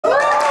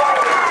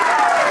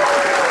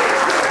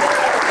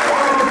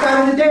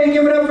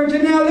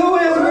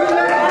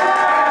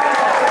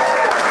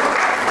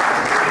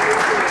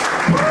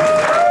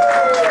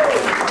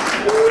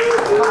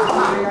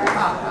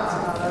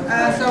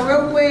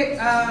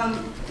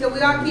can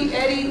we all keep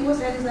Eddie,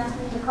 what's Eddie's last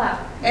name? McLeod.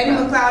 Eddie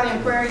McLeod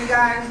in prayer, you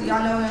guys.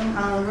 Y'all know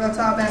him, real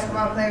tall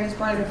basketball player. He's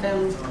part of the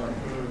family.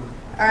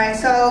 All right,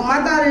 so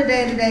my thought of the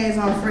day today is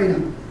on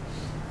freedom.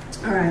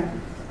 All right.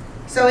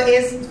 So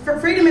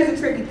freedom is a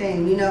tricky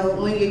thing, you know.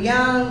 When you're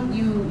young,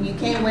 you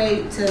can't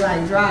wait to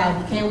like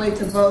drive, you can't wait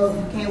to vote,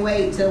 you can't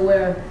wait to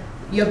where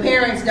your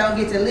parents don't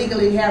get to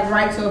legally have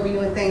rights over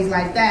you and things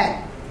like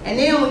that. And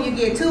then when you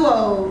get too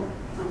old,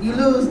 you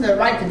lose the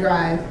right to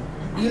drive.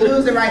 You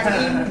lose the right to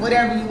eat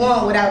whatever you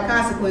want without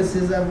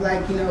consequences of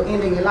like, you know,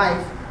 ending your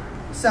life.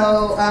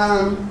 So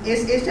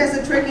it's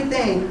just a tricky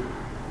thing.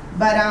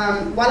 But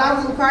while I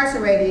was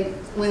incarcerated,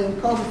 when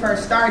COVID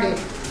first started,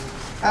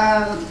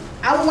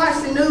 I would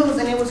watch the news,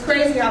 and it was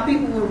crazy how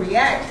people would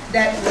react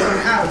that were on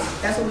the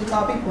outs. That's what we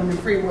call people in the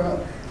free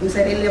world. We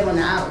say they live on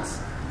the outs.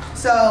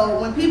 So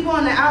when people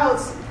on the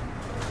outs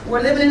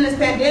were living in this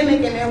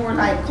pandemic and they were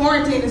like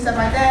quarantined and stuff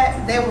like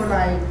that, they were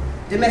like,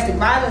 domestic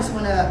violence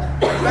went up,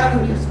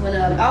 drug abuse went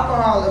up,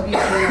 alcohol abuse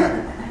went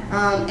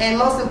up, and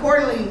most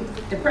importantly,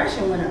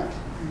 depression went up.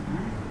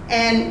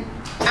 And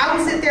I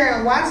would sit there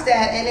and watch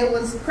that, and it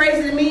was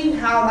crazy to me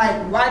how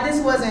like why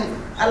this wasn't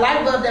a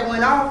light bulb that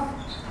went off,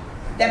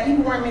 that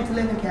people weren't meant to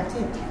live in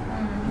captivity.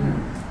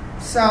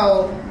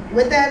 So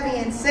with that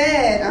being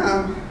said,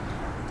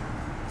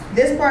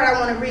 this part I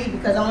want to read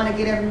because I want to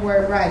get every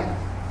word right.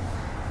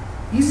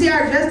 You see,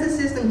 our justice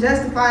system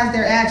justifies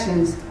their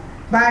actions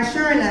by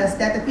assuring us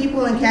that the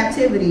people in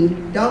captivity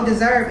don't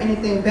deserve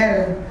anything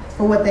better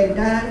for what they've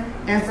done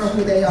and for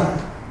who they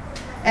are.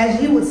 As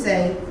you would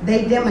say,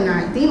 they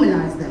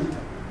demonize them.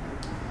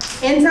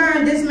 In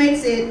turn, this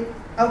makes it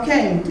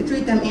okay to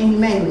treat them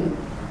inhumanely.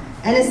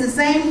 And it's the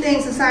same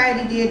thing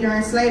society did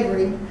during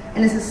slavery,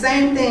 and it's the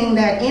same thing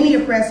that any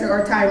oppressor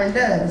or tyrant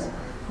does.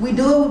 We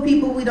do it with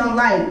people we don't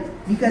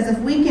like, because if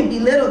we can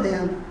belittle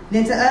them,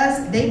 then to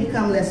us, they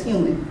become less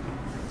human.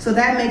 So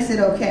that makes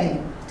it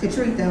okay to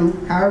treat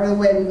them however the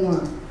way we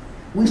want.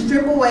 We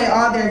strip away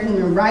all their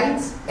human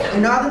rights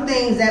and all the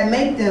things that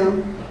make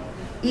them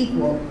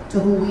equal to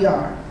who we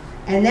are.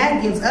 And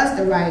that gives us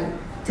the right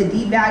to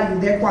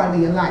devalue their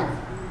quality of life.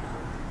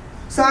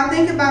 So I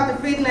think about the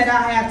freedom that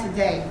I have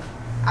today.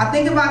 I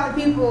think about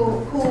the people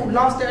who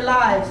lost their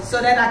lives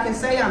so that I can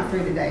say I'm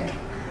free today.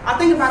 I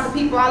think about the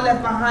people I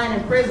left behind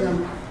in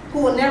prison who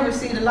will never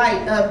see the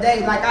light of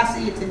day like I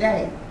see it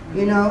today,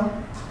 you know?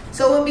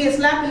 So it would be a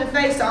slap in the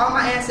face to all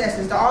my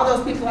ancestors, to all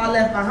those people I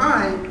left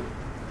behind,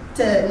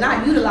 to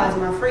not utilize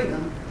my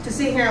freedom, to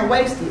sit here and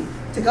waste it,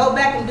 to go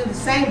back and do the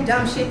same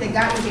dumb shit that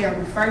got me here in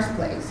the first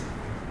place.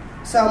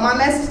 So my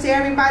message to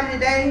everybody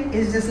today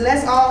is just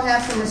let's all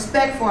have some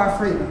respect for our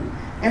freedom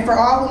and for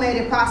all who made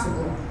it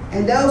possible,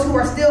 and those who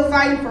are still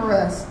fighting for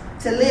us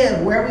to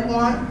live where we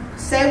want,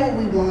 say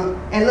what we want,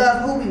 and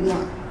love who we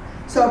want.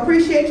 So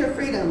appreciate your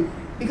freedom,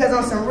 because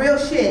on some real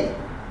shit,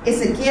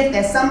 it's a gift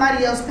that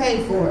somebody else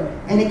paid for,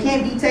 and it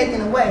can't be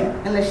taken away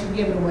unless you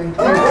give it away.